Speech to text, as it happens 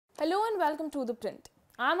Hello and welcome to ThePrint.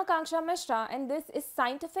 I'm Akanksha Mishra and this is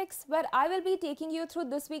Scientifics, where I will be taking you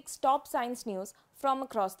through this week's top science news from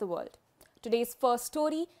across the world. Today's first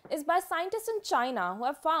story is by scientists in China who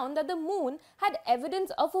have found that the moon had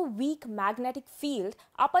evidence of a weak magnetic field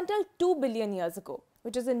up until 2 billion years ago,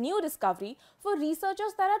 which is a new discovery for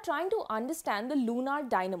researchers that are trying to understand the lunar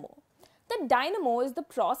dynamo. The dynamo is the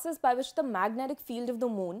process by which the magnetic field of the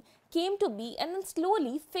moon came to be and then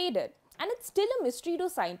slowly faded. And it's still a mystery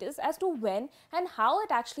to scientists as to when and how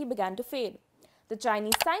it actually began to fade. The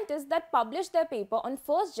Chinese scientists that published their paper on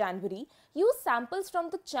 1st January used samples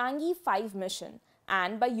from the Chang'e 5 mission,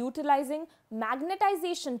 and by utilizing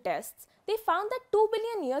magnetization tests, they found that 2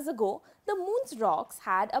 billion years ago, the moon's rocks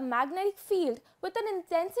had a magnetic field with an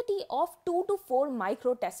intensity of 2 to 4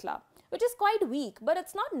 microtesla, which is quite weak, but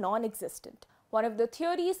it's not non-existent. One of the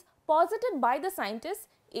theories posited by the scientists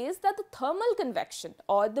is that the thermal convection,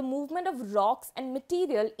 or the movement of rocks and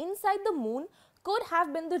material inside the moon, could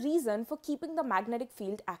have been the reason for keeping the magnetic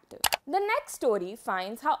field active. The next story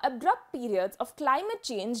finds how abrupt periods of climate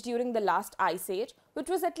change during the last ice age, which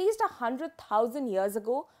was at least 100,000 years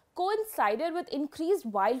ago, coincided with increased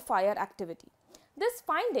wildfire activity. This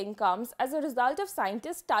finding comes as a result of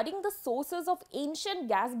scientists studying the sources of ancient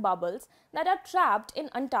gas bubbles that are trapped in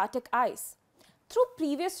Antarctic ice. Through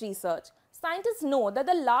previous research, scientists know that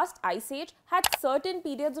the last ice age had certain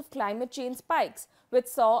periods of climate change spikes, which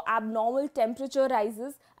saw abnormal temperature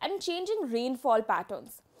rises and changing rainfall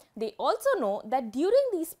patterns. They also know that during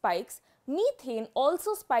these spikes, methane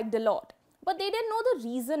also spiked a lot, but they didn't know the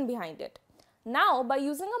reason behind it. Now, by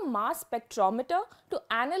using a mass spectrometer to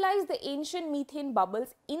analyze the ancient methane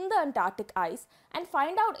bubbles in the Antarctic ice and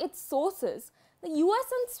find out its sources, the US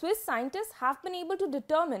and Swiss scientists have been able to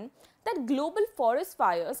determine that global forest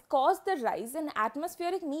fires caused the rise in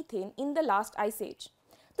atmospheric methane in the last ice age.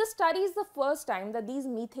 The study is the first time that these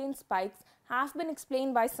methane spikes have been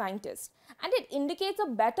explained by scientists, and it indicates a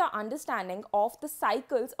better understanding of the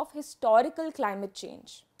cycles of historical climate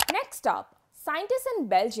change. Next up, scientists in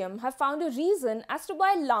Belgium have found a reason as to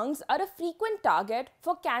why lungs are a frequent target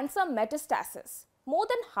for cancer metastasis. More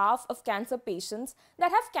than half of cancer patients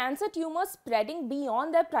that have cancer tumors spreading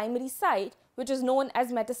beyond their primary site, which is known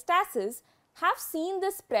as metastasis, have seen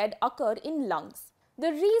this spread occur in lungs.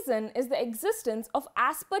 The reason is the existence of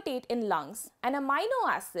aspartate in lungs, an amino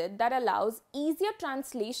acid that allows easier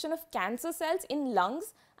translation of cancer cells in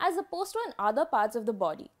lungs as opposed to in other parts of the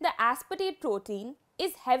body. The aspartate protein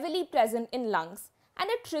is heavily present in lungs, and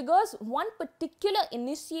it triggers one particular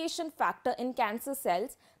initiation factor in cancer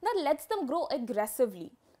cells that lets them grow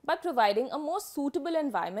aggressively by providing a more suitable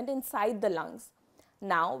environment inside the lungs.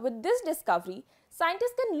 Now, with this discovery,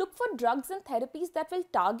 scientists can look for drugs and therapies that will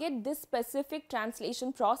target this specific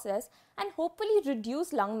translation process and hopefully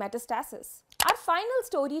reduce lung metastasis. Our final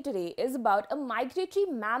story today is about a migratory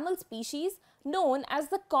mammal species known as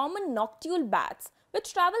the common noctule bats,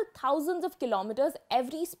 which travel thousands of kilometers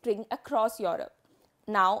every spring across Europe.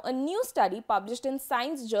 Now, a new study published in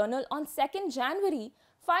Science Journal on 2nd January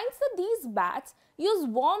finds that these bats use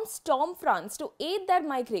warm storm fronts to aid their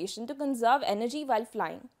migration to conserve energy while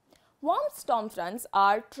flying. Warm storm fronts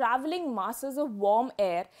are traveling masses of warm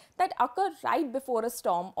air that occur right before a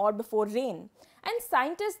storm or before rain, and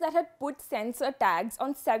scientists that had put sensor tags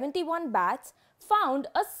on 71 bats found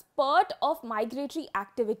a spurt of migratory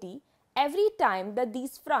activity every time that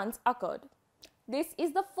these fronts occurred. This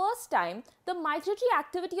is the first time the migratory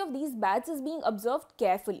activity of these bats is being observed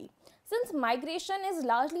carefully, since migration is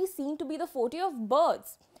largely seen to be the forte of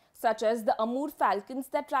birds, such as the Amur falcons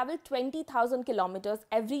that travel 20,000 kilometers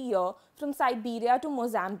every year from Siberia to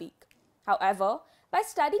Mozambique. However, by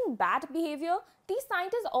studying bat behavior, these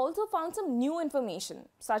scientists also found some new information,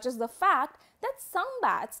 such as the fact that some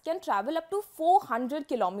bats can travel up to 400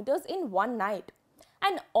 kilometers in one night.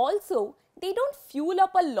 And also, they don't fuel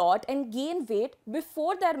up a lot and gain weight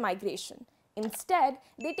before their migration. Instead,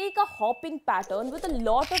 they take a hopping pattern with a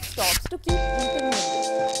lot of stops to keep eating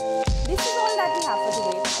meals. This is all that we have for today.